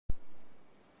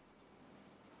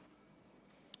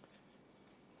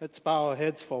Let's bow our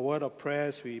heads for a word of prayer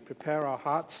as we prepare our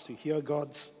hearts to hear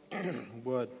God's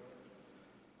word.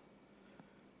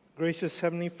 Gracious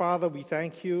Heavenly Father, we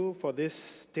thank you for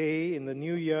this day in the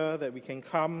new year that we can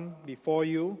come before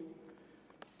you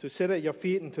to sit at your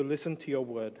feet and to listen to your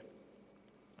word.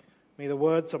 May the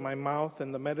words of my mouth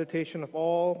and the meditation of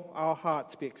all our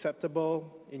hearts be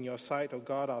acceptable in your sight, O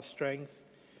God, our strength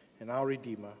and our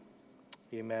Redeemer.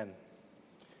 Amen.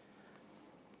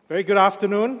 Very good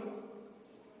afternoon.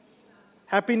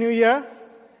 Happy New Year.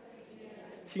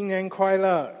 新年快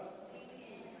乐.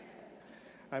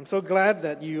 I'm so glad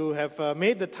that you have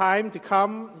made the time to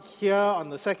come here on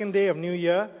the second day of New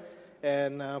Year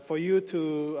and for you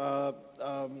to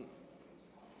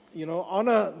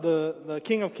honor the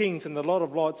King of Kings and the Lord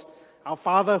of Lords, our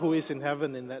Father who is in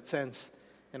heaven in that sense.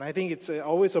 And I think it's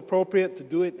always appropriate to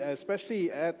do it, especially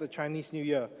at the Chinese New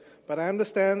Year. But I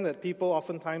understand that people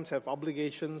oftentimes have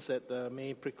obligations that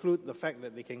may preclude the fact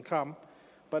that they can come.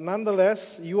 But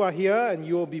nonetheless, you are here and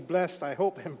you will be blessed, I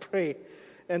hope and pray.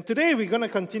 And today we're going to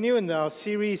continue in our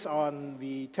series on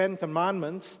the Ten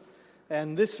Commandments.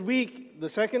 And this week, the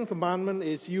second commandment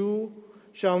is, you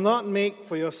shall not make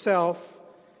for yourself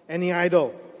any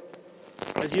idol.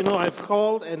 As you know, I've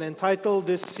called and entitled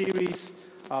this series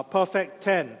Perfect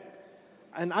 10.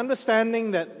 And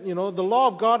understanding that, the law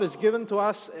of God is given to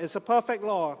us as a perfect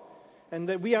law. And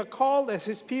that we are called as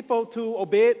His people to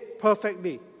obey it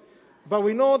perfectly. But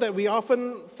we know that we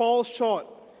often fall short.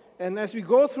 And as we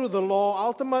go through the law,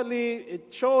 ultimately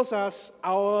it shows us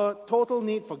our total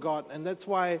need for God. And that's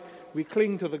why we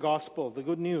cling to the gospel, the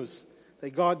good news that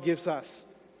God gives us.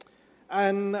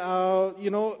 And,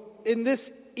 in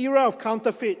this era of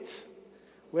counterfeits,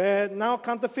 where now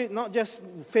counterfeit, not just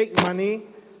fake money,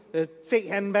 fake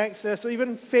handbags, there's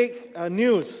even fake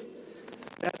news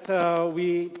that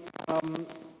we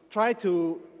try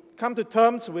to come to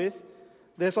terms with.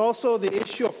 There's also the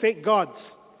issue of fake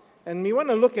gods. And we want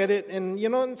to look at it. And,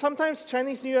 sometimes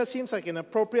Chinese New Year seems like an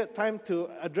appropriate time to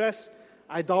address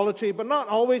idolatry, but not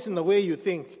always in the way you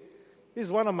think. This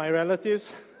is one of my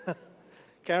relatives,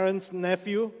 Karen's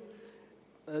nephew,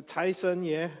 Tyson,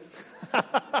 yeah.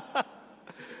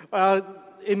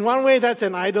 In one way, that's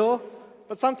an idol.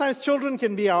 But sometimes children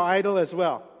can be our idol as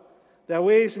well. There are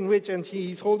ways in which, and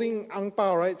he's holding ang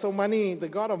pao, right? So money, the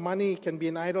god of money can be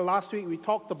an idol. Last week we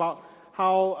talked about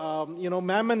how,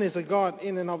 mammon is a god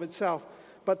in and of itself.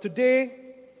 But today,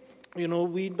 we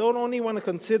don't only want to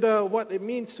consider what it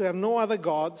means to have no other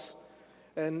gods.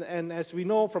 And as we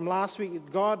know from last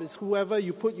week, God is whoever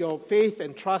you put your faith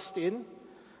and trust in.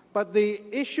 But the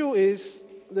issue is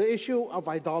the issue of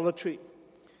idolatry.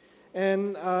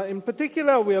 And in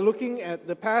particular, we are looking at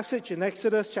the passage in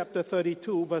Exodus chapter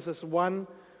 32, verses 1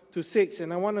 to 6.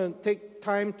 And I want to take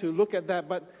time to look at that.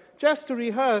 But just to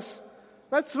rehearse,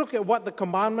 let's look at what the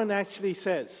commandment actually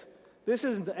says. This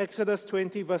is in Exodus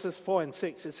 20, verses 4 and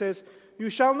 6. It says, "You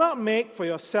shall not make for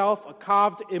yourself a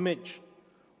carved image,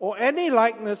 or any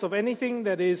likeness of anything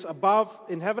that is above,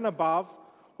 in heaven above,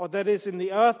 or that is in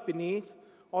the earth beneath,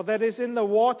 or that is in the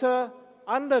water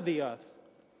under the earth.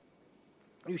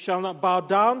 You shall not bow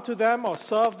down to them or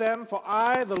serve them, for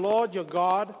I, the Lord your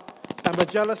God, am a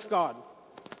jealous God,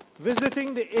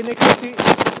 visiting the iniquity..."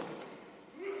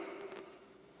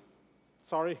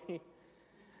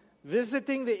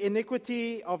 "visiting the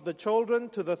iniquity of the children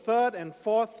to the third and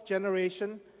fourth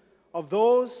generation of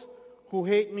those who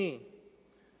hate me,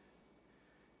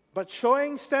 but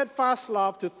showing steadfast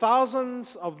love to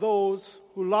thousands of those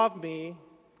who love me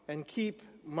and keep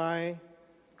my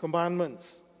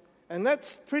commandments." And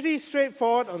that's pretty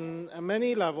straightforward on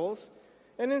many levels.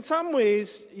 And in some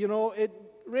ways, it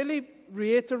really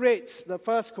reiterates the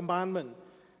first commandment.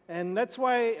 And that's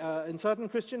why in certain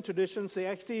Christian traditions, they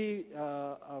actually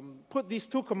put these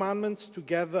two commandments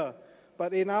together.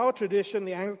 But in our tradition,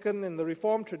 the Anglican and the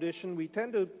Reformed tradition, we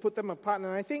tend to put them apart. And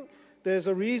I think there's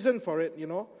a reason for it,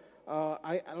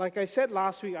 like I said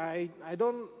last week, I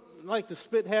don't like to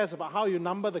split hairs about how you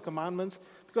number the commandments,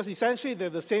 because essentially they're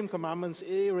the same commandments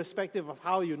irrespective of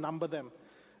how you number them.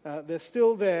 They're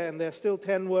still there, and they're still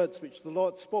 10 words which the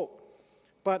Lord spoke.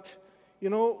 But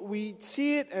we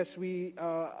see it as we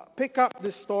pick up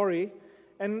this story,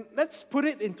 and let's put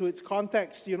it into its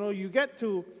context. You get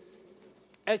to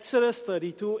Exodus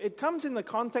 32, it comes in the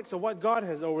context of what God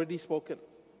has already spoken.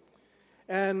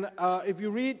 And if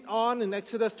you read on in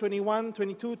Exodus 21,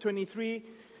 22, 23,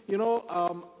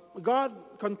 God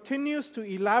continues to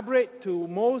elaborate to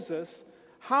Moses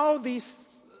how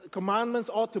these commandments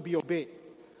ought to be obeyed.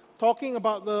 Talking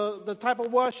about the type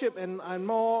of worship and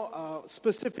more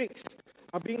specifics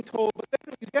are being told. But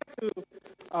then you get to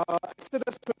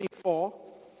Exodus 24,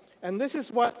 and this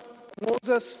is what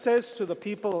Moses says to the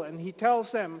people, and he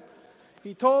tells them,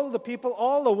 he told the people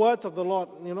all the words of the Lord,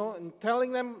 and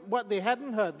telling them what they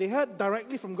hadn't heard. They heard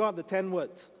directly from God the 10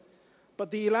 words.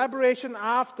 But the elaboration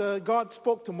after God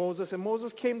spoke to Moses, and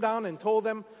Moses came down and told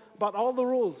them about all the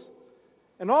rules.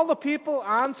 And all the people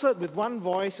answered with one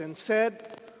voice and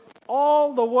said,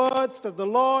 all the words that the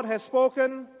Lord has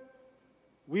spoken,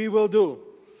 we will do.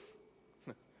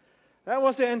 That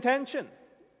was their intention.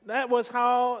 That was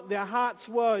how their hearts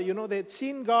were. They'd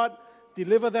seen God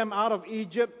deliver them out of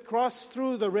Egypt, cross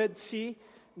through the Red Sea.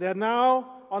 They're now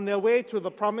on their way to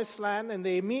the Promised Land, and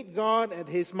they meet God at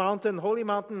His mountain, holy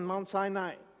mountain, Mount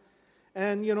Sinai.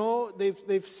 And,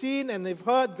 they've seen and they've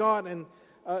heard God. And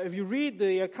if you read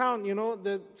the account,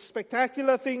 the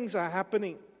spectacular things are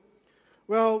happening.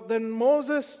 Well, then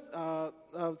Moses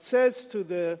says to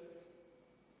the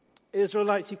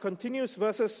Israelites, he continues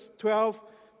verses 12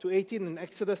 to 18 in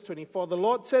Exodus 24. The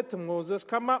Lord said to Moses,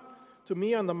 come up to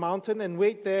me on the mountain and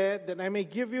wait there, that I may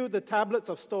give you the tablets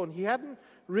of stone. He hadn't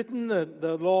written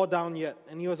the law down yet,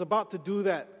 and he was about to do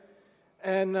that.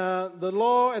 And the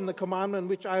law and the commandment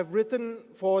which I have written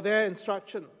for their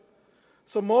instruction.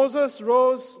 So Moses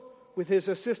rose with his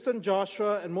assistant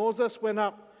Joshua, and Moses went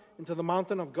up into the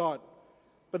mountain of God.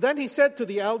 But then he said to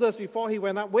the elders before he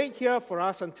went up, wait here for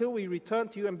us until we return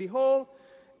to you. And behold,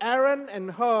 Aaron and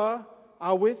Hur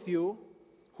are with you.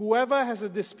 Whoever has a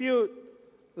dispute,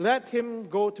 let him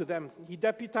go to them. He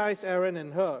deputized Aaron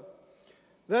and Hur.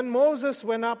 Then Moses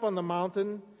went up on the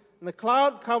mountain, and the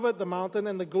cloud covered the mountain,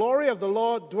 and the glory of the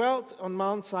Lord dwelt on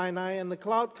Mount Sinai, and the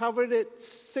cloud covered it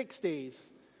 6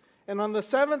 days. And on the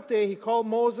 7th day he called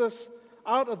Moses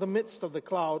out of the midst of the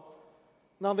cloud.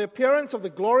 Now the appearance of the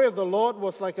glory of the Lord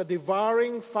was like a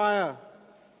devouring fire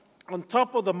on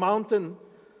top of the mountain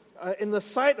in the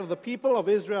sight of the people of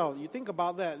Israel. You think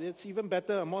about that. It's even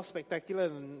better and more spectacular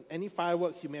than any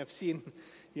fireworks you may have seen,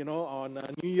 on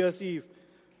New Year's Eve.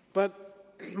 But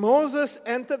Moses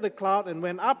entered the cloud and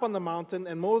went up on the mountain,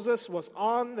 and Moses was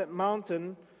on that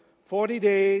mountain 40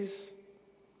 days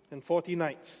and 40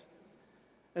 nights.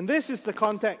 And this is the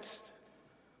context.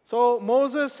 So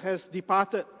Moses has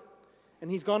departed,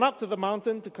 and he's gone up to the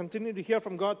mountain to continue to hear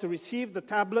from God, to receive the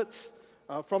tablets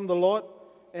from the Lord.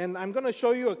 And I'm going to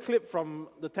show you a clip from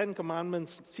the Ten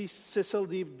Commandments, Cecil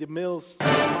D. DeMille's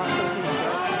masterpiece.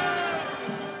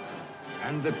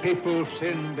 And the people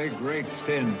sinned a great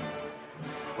sin,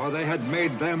 for they had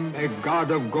made them a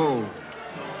god of gold.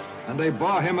 And they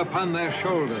bore him upon their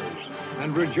shoulders,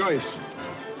 and rejoiced,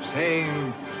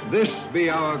 saying, this be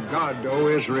our God, O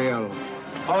Israel.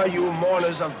 Are you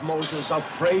mourners of Moses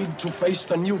afraid to face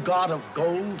the new God of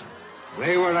gold?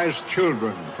 They were as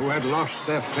children who had lost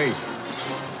their faith.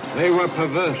 They were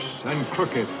perverse and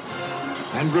crooked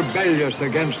and rebellious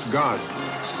against God.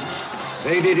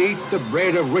 They did eat the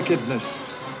bread of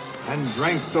wickedness and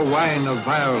drank the wine of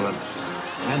violence.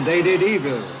 And they did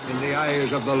evil in the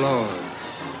eyes of the Lord.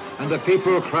 And the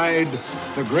people cried,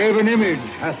 the graven image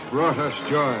hath brought us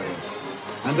joy.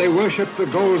 And they worshipped the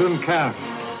golden calf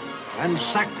and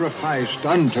sacrificed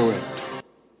unto it.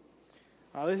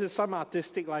 This is some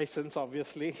artistic license,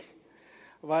 obviously.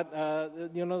 But,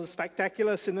 the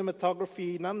spectacular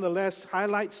cinematography nonetheless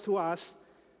highlights to us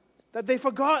that they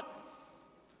forgot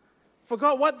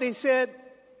what they said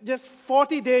just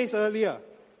 40 days earlier.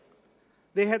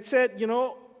 They had said,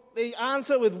 they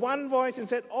answered with one voice and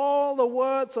said, all the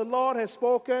words the Lord has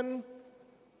spoken,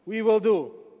 we will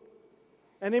do.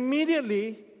 And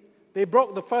immediately, they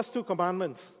broke the first 2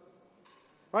 commandments.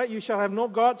 Right? You shall have no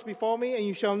gods before me, and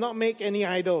you shall not make any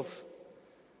idols.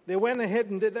 They went ahead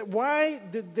and did that. Why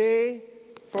did they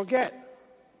forget?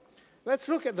 Let's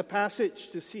look at the passage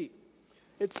to see.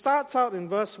 It starts out in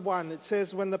verse 1. It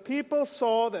says, when the people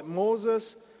saw that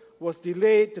Moses was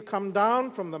delayed to come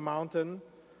down from the mountain,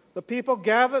 the people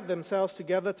gathered themselves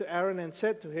together to Aaron and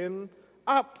said to him,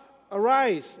 up,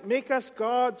 arise, make us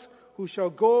gods who shall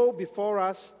go before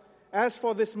us. As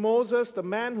for this Moses, the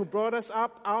man who brought us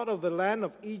up out of the land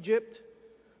of Egypt,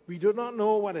 we do not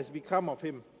know what has become of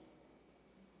him.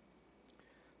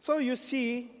 So you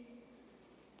see,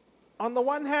 on the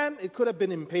one hand, it could have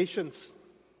been impatience.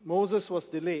 Moses was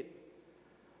delayed.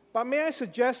 But may I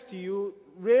suggest to you,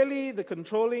 really the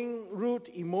controlling root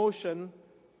emotion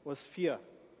was fear.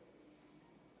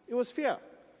 It was fear.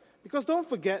 Because don't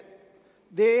forget,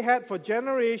 they had for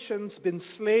generations been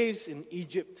slaves in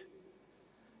Egypt.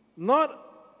 Not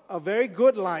a very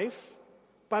good life,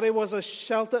 but it was a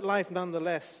sheltered life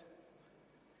nonetheless,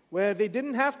 where they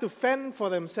didn't have to fend for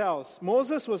themselves.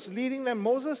 Moses was leading them.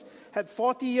 Moses had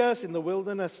 40 years in the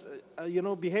wilderness,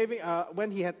 behaving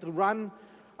when he had to run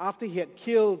after he had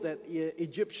killed that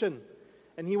Egyptian.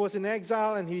 and he was in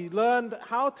exile, and he learned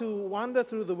how to wander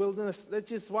through the wilderness.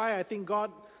 That is why I think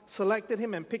God selected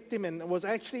him and picked him and was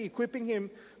actually equipping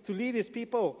him to lead his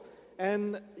people.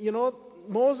 And,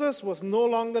 Moses was no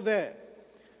longer there.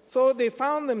 So they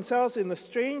found themselves in a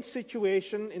strange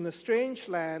situation, in a strange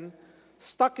land,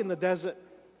 stuck in the desert.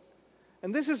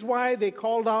 And this is why they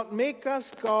called out, "Make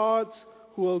us gods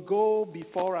who will go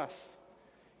before us."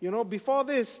 Before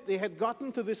this, they had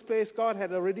gotten to this place. God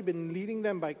had already been leading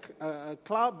them by a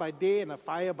cloud by day and a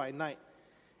fire by night.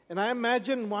 And I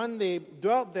imagine when they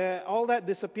dwelt there, all that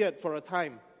disappeared for a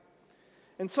time.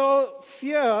 And so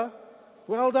fear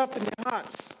welled up in their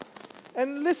hearts.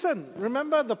 And listen,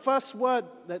 remember the first word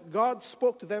that God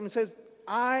spoke to them. It says,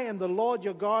 "I am the Lord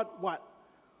your God," what?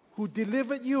 "Who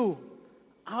delivered you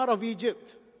out of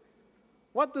Egypt."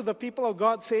 What do the people of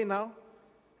God say now?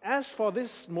 "As for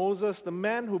this Moses, the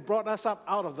man who brought us up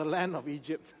out of the land of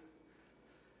Egypt."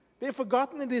 They've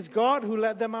forgotten it is God who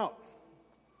led them out.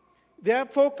 Their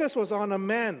focus was on a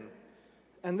man.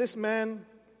 And this man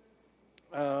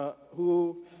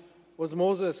who was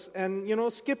Moses. And,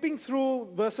 skipping through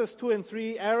verses 2 and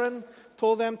 3, Aaron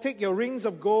told them, "Take your rings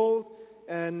of gold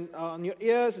and on your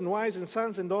ears, and wives and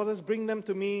sons and daughters, bring them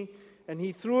to me." And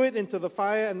he threw it into the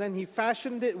fire, and then he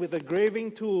fashioned it with a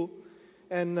graving tool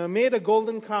and made a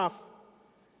golden calf.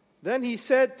 Then he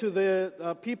said to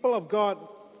the people of God,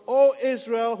 "O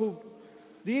Israel,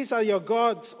 these are your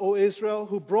gods, O Israel,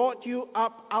 who brought you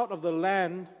up out of the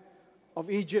land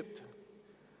of Egypt."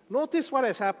 Notice what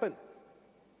has happened.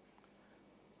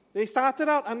 They started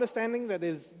out understanding that it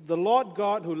is the Lord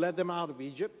God who led them out of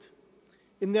Egypt.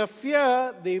 In their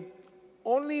fear, they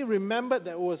only remembered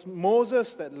that it was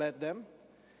Moses that led them.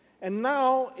 And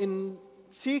now, in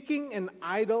seeking an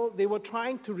idol, they were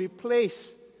trying to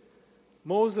replace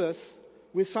Moses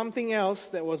with something else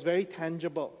that was very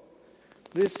tangible.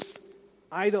 This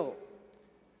idol.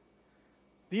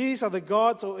 "These are the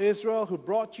gods, O Israel, who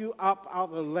brought you up out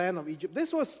of the land of Egypt."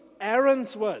 This was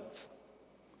Aaron's words.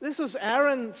 This was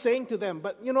Aaron saying to them.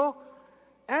 But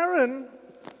Aaron,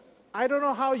 I don't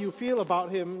know how you feel about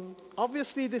him.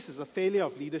 Obviously, this is a failure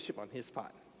of leadership on his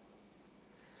part.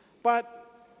 But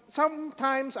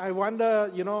sometimes I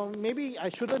wonder, maybe I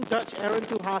shouldn't judge Aaron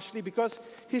too harshly because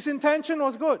his intention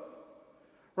was good,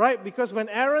 right? Because when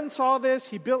Aaron saw this,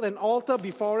 he built an altar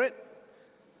before it,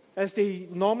 as they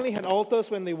normally had altars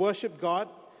when they worshiped God.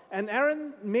 And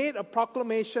Aaron made a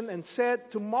proclamation and said,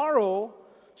 "Tomorrow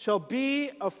shall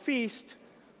be a feast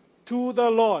to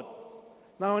the Lord."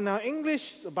 Now, in our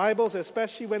English Bibles,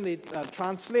 especially when they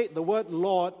translate the word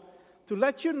Lord, to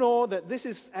let you know that this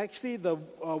is actually the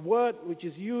word which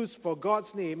is used for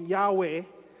God's name, Yahweh,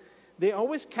 they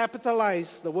always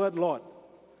capitalize the word Lord,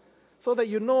 so that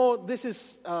you know this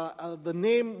is the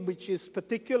name which is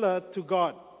particular to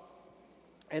God,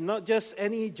 and not just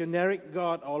any generic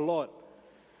God or Lord.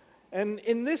 And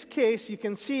in this case, you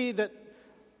can see that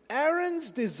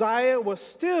Aaron's desire was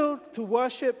still to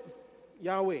worship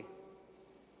Yahweh,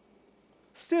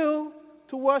 still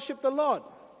to worship the Lord.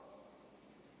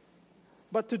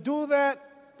 But to do that,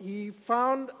 he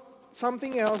found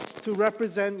something else to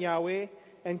represent Yahweh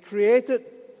and created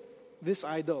this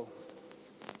idol.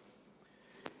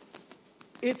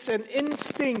 It's an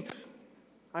instinct,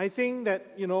 I think,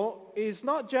 that, is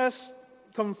not just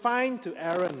confined to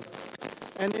Aaron.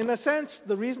 And in a sense,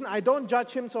 the reason I don't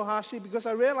judge him so harshly, because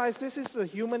I realize this is a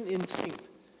human instinct.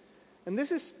 And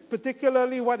this is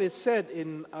particularly what is said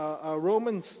in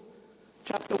Romans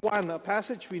chapter 1, a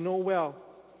passage we know well.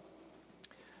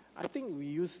 I think we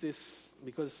use this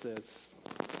because there's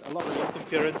a lot of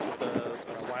interference with the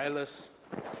wireless.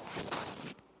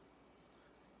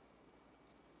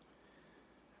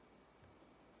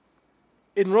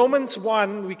 In Romans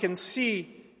 1, we can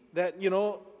see that,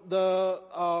 the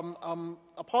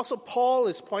Apostle Paul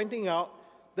is pointing out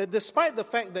that despite the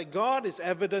fact that God is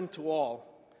evident to all,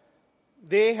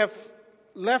 they have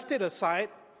left it aside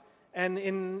and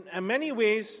in many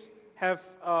ways have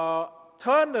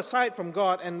turned aside from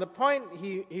God. And the point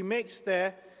he makes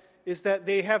there is that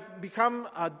they have become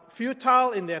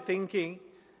futile in their thinking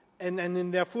and in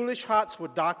their foolish hearts were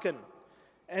darkened.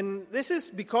 And this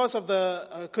is because of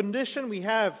the condition we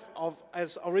have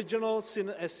as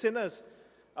sinners,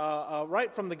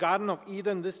 right from the Garden of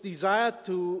Eden, this desire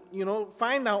to,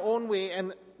 find our own way.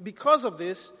 And because of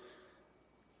this,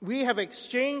 we have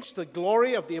exchanged the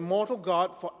glory of the immortal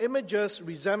God for images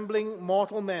resembling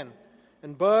mortal men,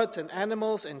 and birds and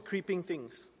animals and creeping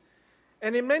things.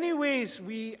 And in many ways,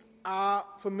 we are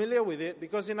familiar with it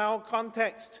because in our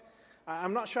context,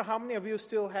 I'm not sure how many of you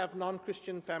still have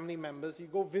non-Christian family members. You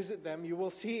go visit them, you will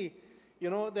see,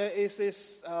 there is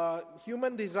this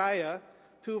human desire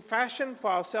to fashion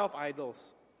for ourselves idols.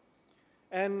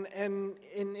 And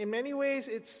in many ways,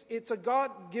 it's a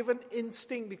God-given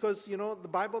instinct because, the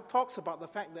Bible talks about the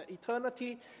fact that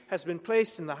eternity has been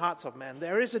placed in the hearts of man.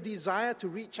 There is a desire to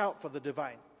reach out for the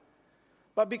divine.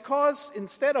 But because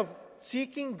instead of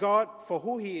seeking God for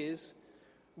who He is,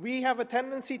 we have a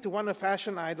tendency to want to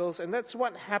fashion idols, and that's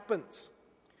what happens.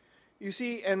 You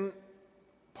see, and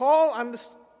Paul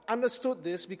understood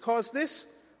this because this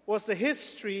was the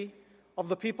history of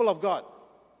the people of God.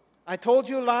 I told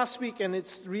you last week, and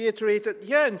it's reiterated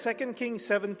here in 2 Kings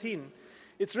 17.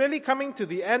 It's really coming to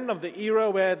the end of the era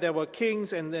where there were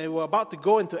kings and they were about to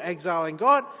go into exile. And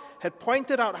God had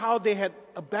pointed out how they had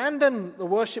abandoned the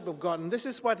worship of God. And this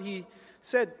is what He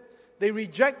said. They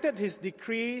rejected His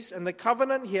decrees and the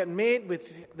covenant He had made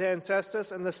with their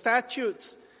ancestors and the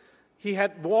statutes He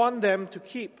had warned them to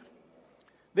keep.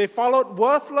 They followed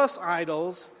worthless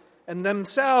idols and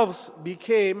themselves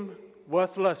became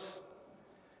worthless.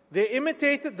 They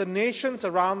imitated the nations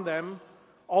around them,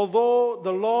 although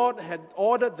the Lord had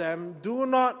ordered them, do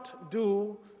not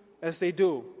do as they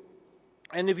do.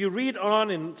 And if you read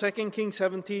on in 2 Kings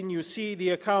 17, you see the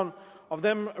account of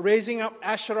them raising up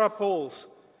Asherah poles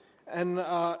and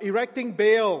erecting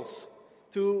Baals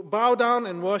to bow down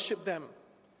and worship them.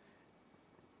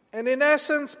 And in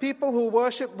essence, people who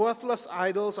worship worthless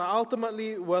idols are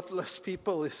ultimately worthless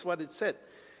people, is what it said.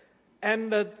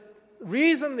 And the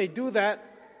reason they do that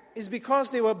is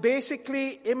because they were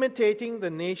basically imitating the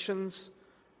nations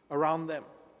around them.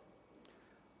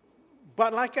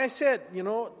 But like I said,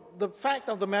 the fact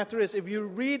of the matter is, if you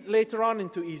read later on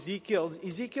into Ezekiel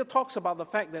talks about the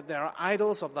fact that there are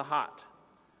idols of the heart.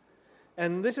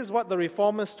 And this is what the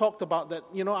Reformers talked about, that,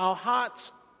 our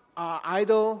hearts are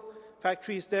idol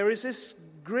factories. There is this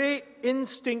great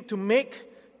instinct to make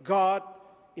God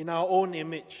in our own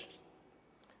image.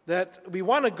 That we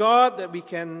want a God that we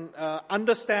can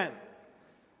understand,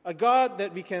 a God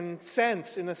that we can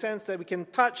sense, in a sense that we can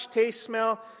touch, taste,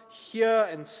 smell, hear,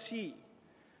 and see.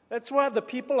 That's why the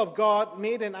people of God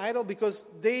made an idol, because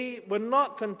they were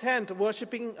not content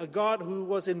worshiping a God who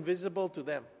was invisible to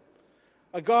them,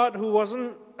 a God who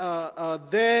wasn't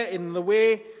there in the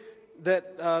way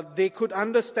that they could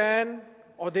understand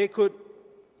or they could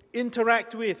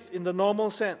interact with in the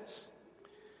normal sense.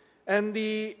 And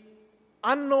the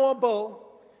unknowable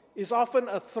is often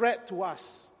a threat to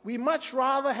us. We much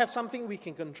rather have something we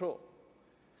can control.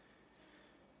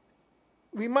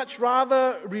 We much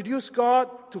rather reduce God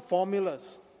to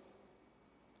formulas.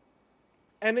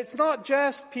 And it's not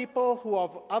just people who are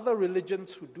of other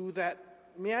religions who do that.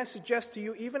 May I suggest to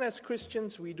you, even as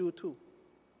Christians, we do too.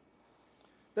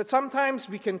 That sometimes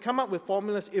we can come up with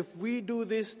formulas. If we do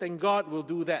this, then God will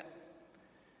do that.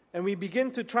 And we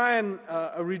begin to try and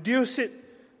reduce it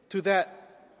to that.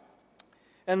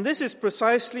 And this is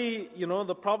precisely,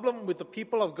 the problem with the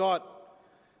people of God.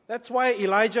 That's why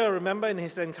Elijah, remember, in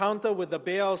his encounter with the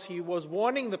Baals, he was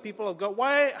warning the people of God,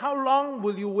 how long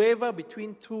will you waver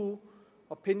between two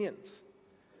opinions?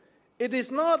 It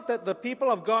is not that the people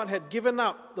of God had given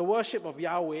up the worship of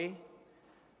Yahweh.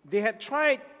 They had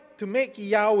tried to make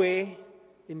Yahweh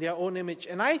in their own image.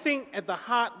 And I think at the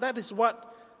heart, that is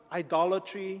what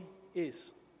idolatry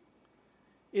is.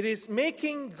 It is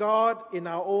making God in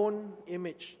our own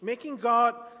image, making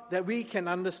God that we can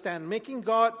understand, making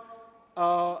God,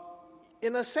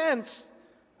 in a sense,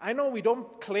 I know we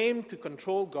don't claim to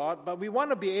control God, but we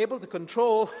want to be able to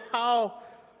control how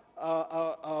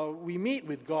we meet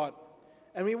with God.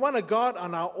 And we want a God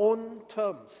on our own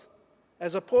terms,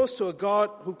 as opposed to a God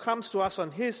who comes to us on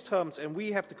His terms and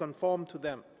we have to conform to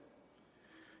them.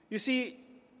 You see,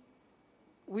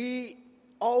 we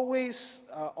always,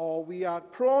 or we are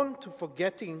prone to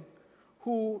forgetting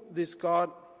who this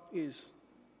God is.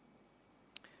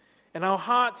 And our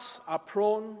hearts are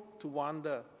prone to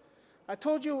wander. I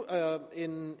told you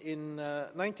in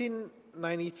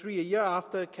 1993, a year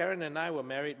after Karen and I were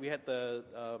married, we had the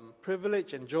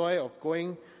privilege and joy of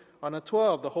going on a tour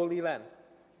of the Holy Land.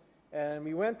 And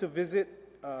we went to visit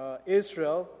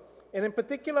Israel. And in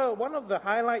particular, one of the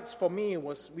highlights for me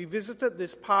was we visited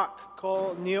this park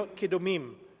called Neot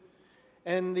Kedomim.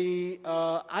 And the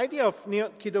idea of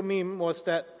Neot Kedomim was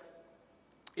that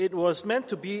it was meant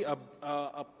to be a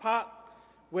park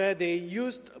where they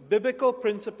used biblical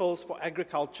principles for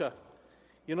agriculture,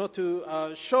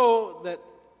 to show that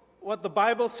what the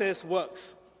Bible says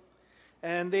works.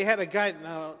 And they had a guide.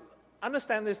 Now,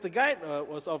 understand this, the guide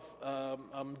was of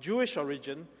Jewish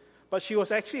origin, but she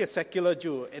was actually a secular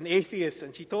Jew, an atheist,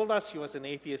 and she told us she was an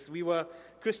atheist. We were a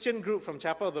Christian group from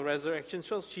Chapel of the Resurrection,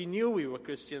 so she knew we were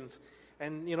Christians.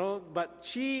 And, but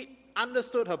she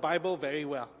understood her Bible very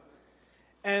well.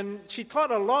 And she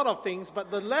taught a lot of things,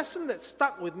 but the lesson that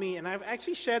stuck with me, and I've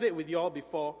actually shared it with you all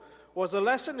before, was a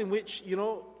lesson in which,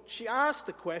 she asked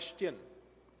the question,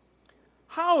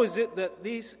 how is it that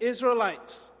these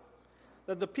Israelites,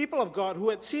 that the people of God who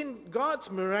had seen God's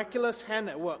miraculous hand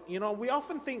at work, we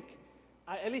often think,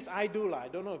 at least I do, I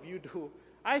don't know if you do,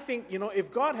 I think,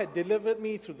 if God had delivered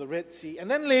me through the Red Sea, and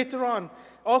then later on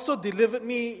also delivered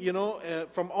me,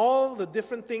 from all the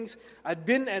different things. I'd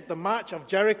been at the March of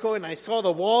Jericho and I saw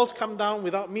the walls come down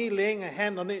without me laying a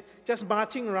hand on it, just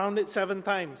marching around it 7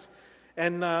 times.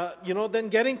 And, then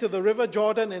getting to the River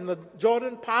Jordan and the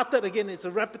Jordan parted again. It's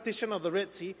a repetition of the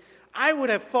Red Sea. I would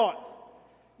have thought,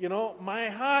 my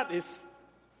heart is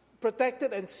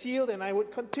protected and sealed and I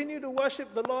would continue to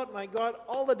worship the Lord my God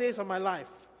all the days of my life.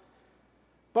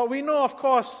 But we know, of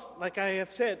course, like I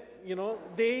have said,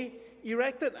 they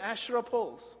erected Asherah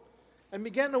poles and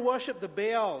began to worship the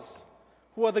Baals,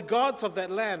 who are the gods of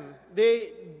that land.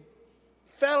 They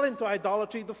fell into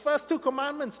idolatry. The first 2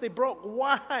 commandments they broke.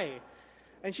 Why?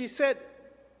 And she said,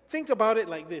 think about it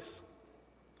like this.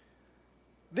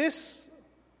 This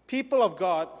people of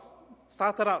God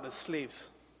started out as slaves.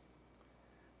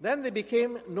 Then they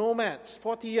became nomads,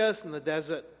 40 years in the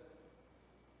desert,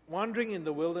 wandering in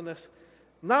the wilderness.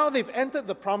 Now they've entered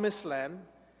the promised land,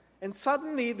 and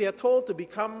suddenly they are told to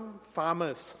become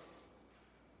farmers.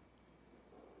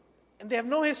 And they have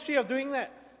no history of doing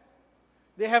that.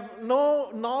 They have no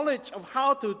knowledge of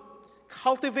how to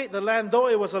cultivate the land, though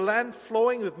it was a land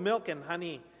flowing with milk and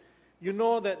honey. You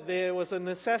know that there was a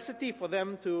necessity for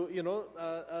them to,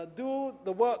 do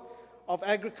the work of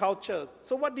agriculture.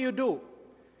 So what do?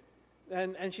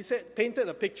 And she said, painted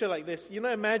a picture like this.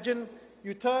 Imagine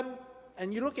you turn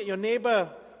and you look at your neighbor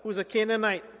who's a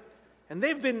Canaanite, and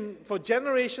they've been for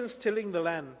generations tilling the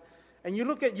land. And you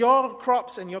look at your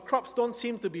crops, and your crops don't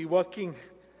seem to be working.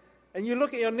 And you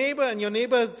look at your neighbor, and your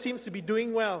neighbor seems to be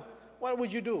doing well. What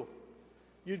would you do?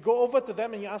 You'd go over to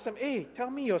them and you ask them, hey, tell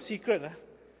me your secret.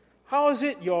 How is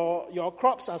it your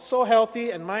crops are so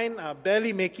healthy and mine are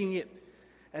barely making it?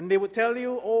 And they would tell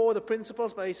you, the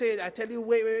principles, but I tell you,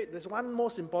 wait, there's one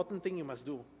most important thing you must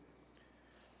do.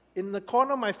 In the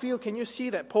corner of my field, can you see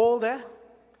that pole there?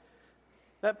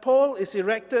 That pole is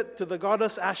erected to the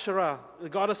goddess Asherah, the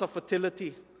goddess of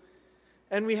fertility.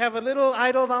 And we have a little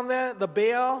idol down there, the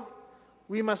Baal.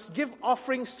 We must give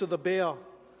offerings to the Baal.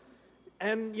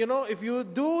 And, if you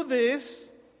do this,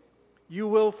 you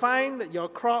will find that your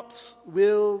crops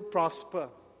will prosper.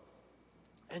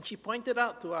 And she pointed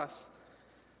out to us,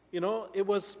 it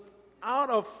was out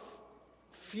of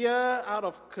fear, out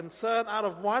of concern, out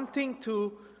of wanting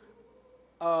to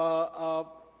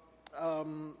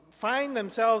find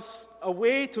themselves a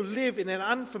way to live in an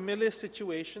unfamiliar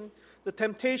situation. The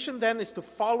temptation then is to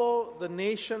follow the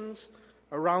nations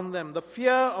around them. The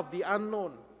fear of the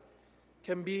unknown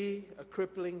can be a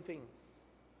crippling thing.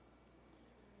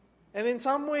 And in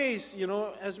some ways,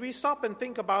 as we stop and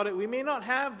think about it, we may not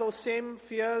have those same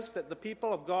fears that the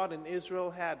people of God in Israel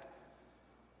had.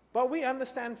 But we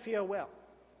understand fear well.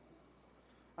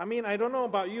 I don't know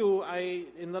about you,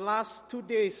 in the last 2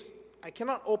 days, I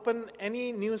cannot open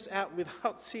any news app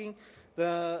without seeing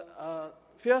the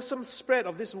fearsome spread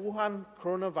of this Wuhan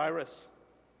coronavirus.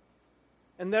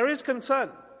 And there is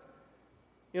concern.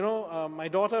 My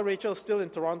daughter Rachel is still in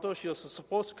Toronto. She was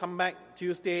supposed to come back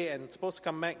Tuesday and supposed to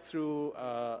come back through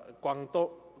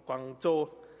Guangzhou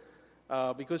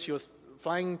because she was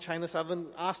flying China Southern.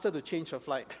 Asked her to change her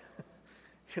flight.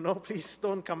 Please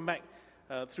don't come back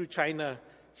through China.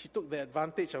 She took the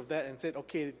advantage of that and said,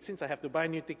 okay, since I have to buy a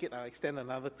new ticket, I'll extend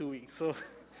another 2 weeks. So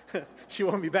she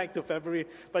won't be back till February.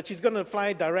 But she's going to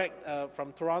fly direct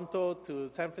from Toronto to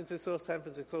San Francisco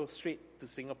straight to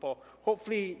Singapore.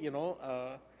 Hopefully,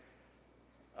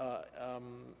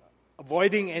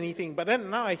 avoiding anything. But then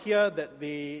now I hear that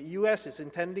the U.S. is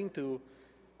intending to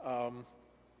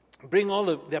bring all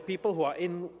of their people who are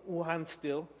in Wuhan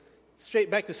still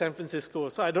straight back to San Francisco.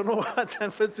 So I don't know what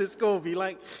San Francisco will be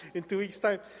like in 2 weeks'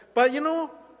 time. But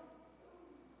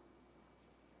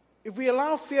if we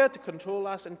allow fear to control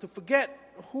us and to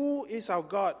forget who is our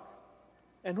God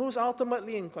and who's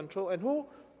ultimately in control and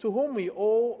to whom we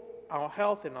owe our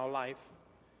health and our life,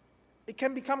 it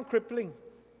can become crippling.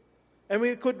 And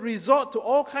we could resort to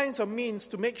all kinds of means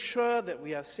to make sure that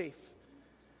we are safe.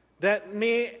 That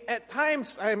may, at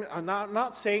times, I'm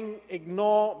not saying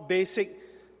ignore basic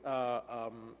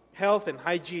health and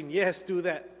hygiene. Yes, do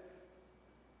that.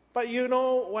 But you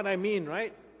know what I mean,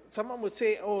 right? Someone would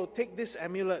say, take this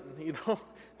amulet,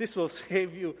 this will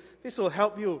save you, this will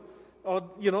help you, or,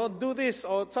 do this,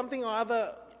 or something or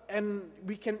other. And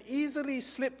we can easily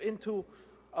slip into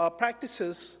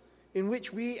practices, in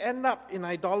which we end up in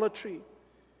idolatry.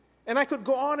 And I could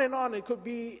go on and on. It could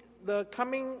be the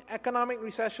coming economic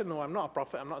recession. No, I'm not a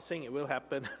prophet. I'm not saying it will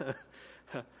happen.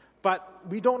 But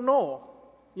we don't know.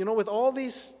 With all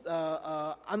these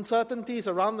uncertainties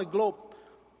around the globe,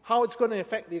 how it's going to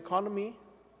affect the economy.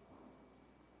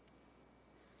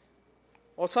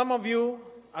 Or some of you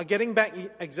are getting back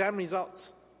exam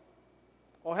results,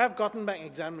 or have gotten back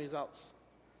exam results.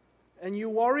 And you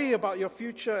worry about your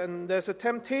future, and there's a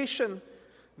temptation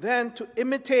then to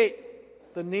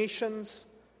imitate the nations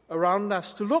around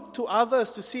us, to look to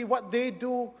others to see what they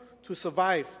do to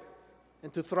survive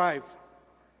and to thrive.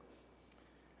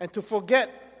 And to forget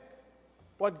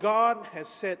what God has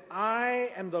said, I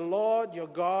am the Lord your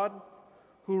God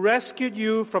who rescued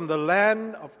you from the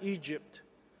land of Egypt,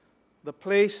 the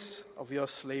place of your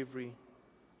slavery.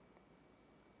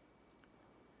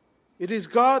 It is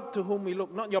God to whom we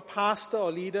look, not your pastor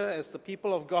or leader, as the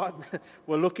people of God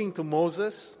were looking to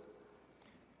Moses.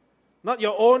 Not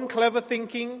your own clever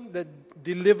thinking that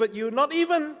delivered you, not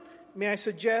even, may I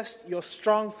suggest, your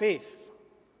strong faith.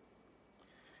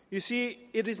 You see,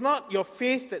 it is not your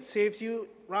faith that saves you,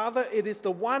 rather it is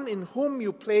the one in whom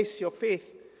you place your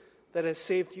faith that has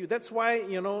saved you. That's why,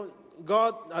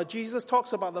 Jesus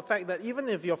talks about the fact that even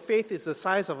if your faith is the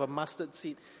size of a mustard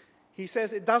seed, he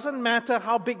says it doesn't matter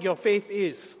how big your faith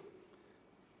is.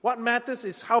 What matters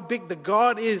is how big the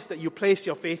God is that you place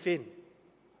your faith in.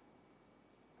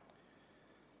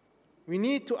 We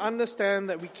need to understand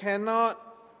that we cannot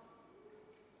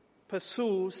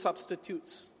pursue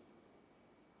substitutes.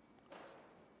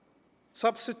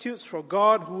 Substitutes for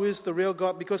God, who is the real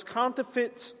God, because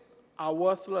counterfeits are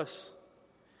worthless.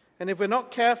 And if we're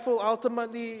not careful,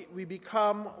 ultimately we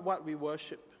become what we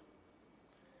worship.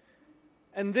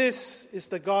 And this is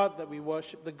the God that we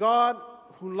worship, the God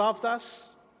who loved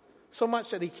us so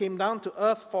much that he came down to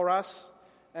earth for us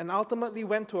and ultimately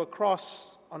went to a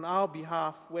cross on our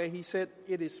behalf where he said,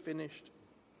 it is finished.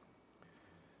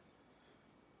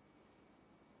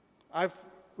 I've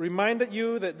reminded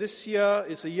you that this year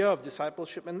is a year of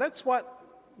discipleship, and that's what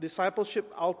discipleship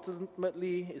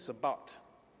ultimately is about.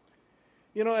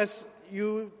 As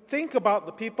you think about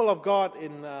the people of God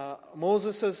in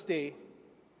Moses' day,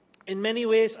 in many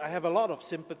ways, I have a lot of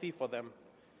sympathy for them.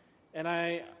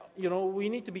 And we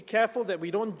need to be careful that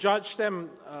we don't judge them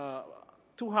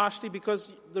too harshly,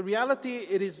 because the reality,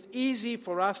 it is easy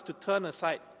for us to turn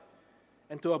aside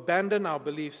and to abandon our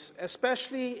beliefs,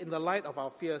 especially in the light of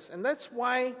our fears. And that's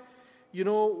why,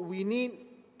 we need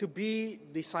to be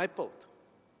discipled.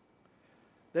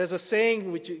 There's a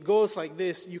saying which goes like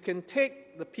this: you can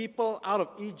take the people out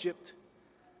of Egypt,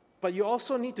 but you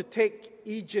also need to take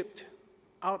Egypt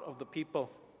out of the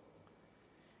people.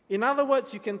 In other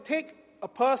words, you can take a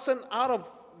person out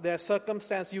of their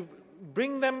circumstance, you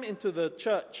bring them into the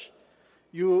church,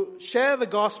 you share the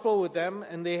gospel with them,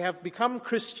 and they have become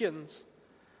Christians,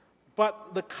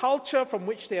 but the culture from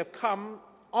which they have come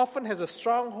often has a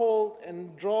stronghold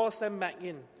and draws them back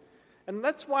in. And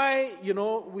that's why,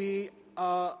 we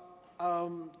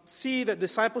see that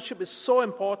discipleship is so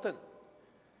important.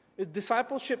 It's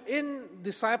discipleship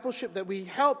that we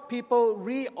help people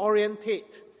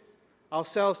reorientate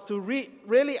ourselves to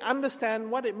really understand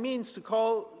what it means to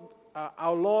call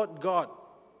our Lord God,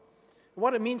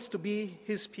 what it means to be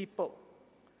his people.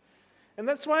 And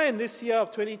that's why in this year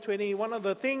of 2020, one of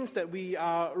the things that we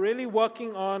are really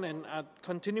working on and are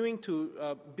continuing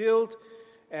to build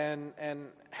and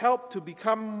help to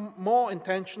become more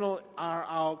intentional are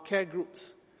our care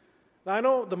groups. Now, I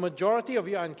know the majority of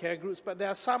you are in care groups, but there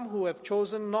are some who have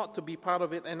chosen not to be part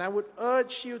of it, and I would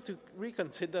urge you to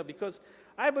reconsider, because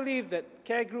I believe that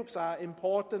care groups are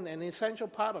important and an essential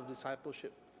part of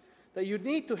discipleship. That you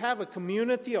need to have a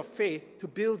community of faith to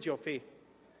build your faith,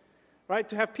 right?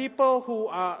 To have people who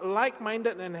are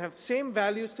like-minded and have same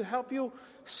values to help you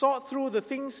sort through the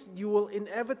things you will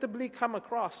inevitably come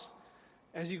across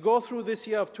as you go through this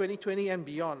year of 2020 and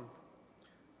beyond.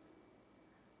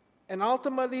 And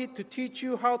ultimately, to teach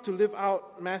you how to live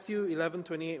out Matthew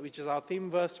 11:28, which is our theme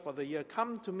verse for the year.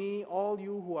 Come to me, all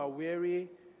you who are weary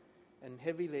and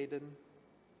heavy laden,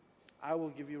 I will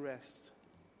give you rest.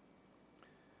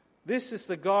 This is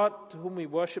the God to whom we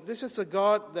worship. This is the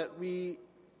God that we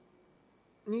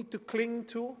need to cling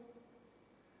to.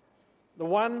 The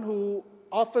one who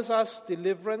offers us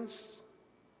deliverance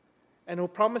and who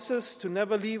promises to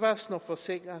never leave us nor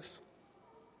forsake us.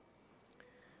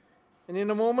 And in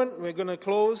a moment, we're going to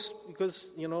close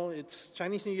because, it's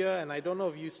Chinese New Year, and I don't know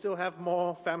if you still have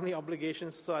more family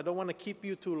obligations, so I don't want to keep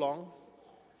you too long.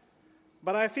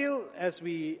 But I feel as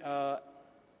we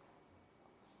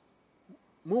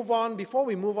before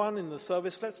we move on in the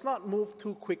service, let's not move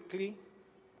too quickly.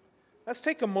 Let's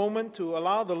take a moment to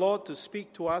allow the Lord to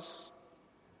speak to us,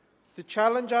 to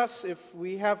challenge us if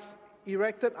we have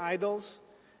erected idols.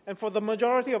 And for the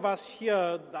majority of us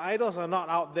here, the idols are not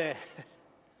out there.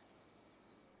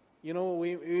 You know,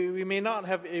 we may not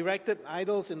have erected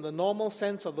idols in the normal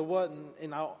sense of the word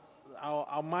in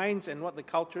our minds and what the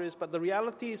culture is, but the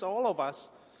reality is all of us,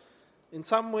 in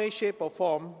some way, shape, or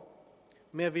form,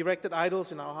 may have erected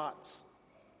idols in our hearts.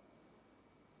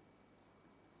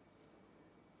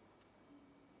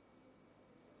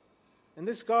 And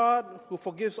this God who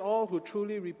forgives all who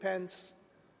truly repents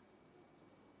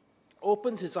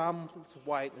opens his arms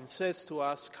wide and says to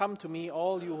us, "Come to me,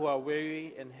 all you who are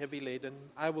weary and heavy laden,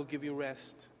 I will give you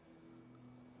rest."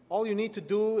 All you need to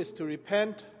do is to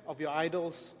repent of your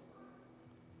idols,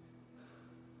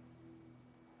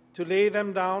 to lay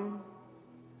them down,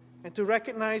 and to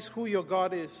recognize who your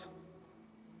God is.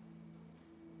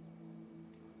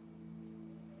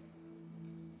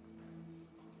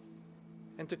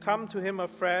 And to come to him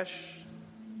afresh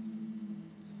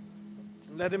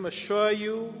and let him assure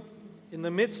you in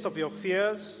the midst of your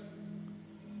fears,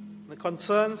 the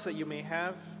concerns that you may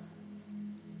have,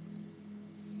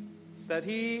 that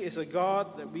he is a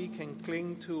God that we can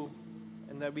cling to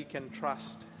and that we can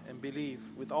trust and believe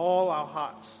with all our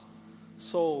hearts,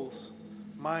 souls,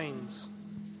 minds,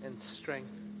 and strength.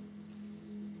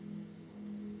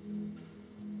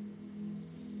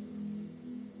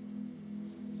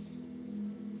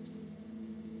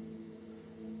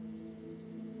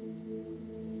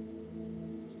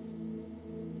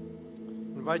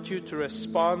 I invite you to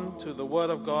respond to the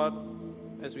Word of God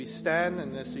as we stand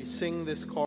and as we sing this chorus.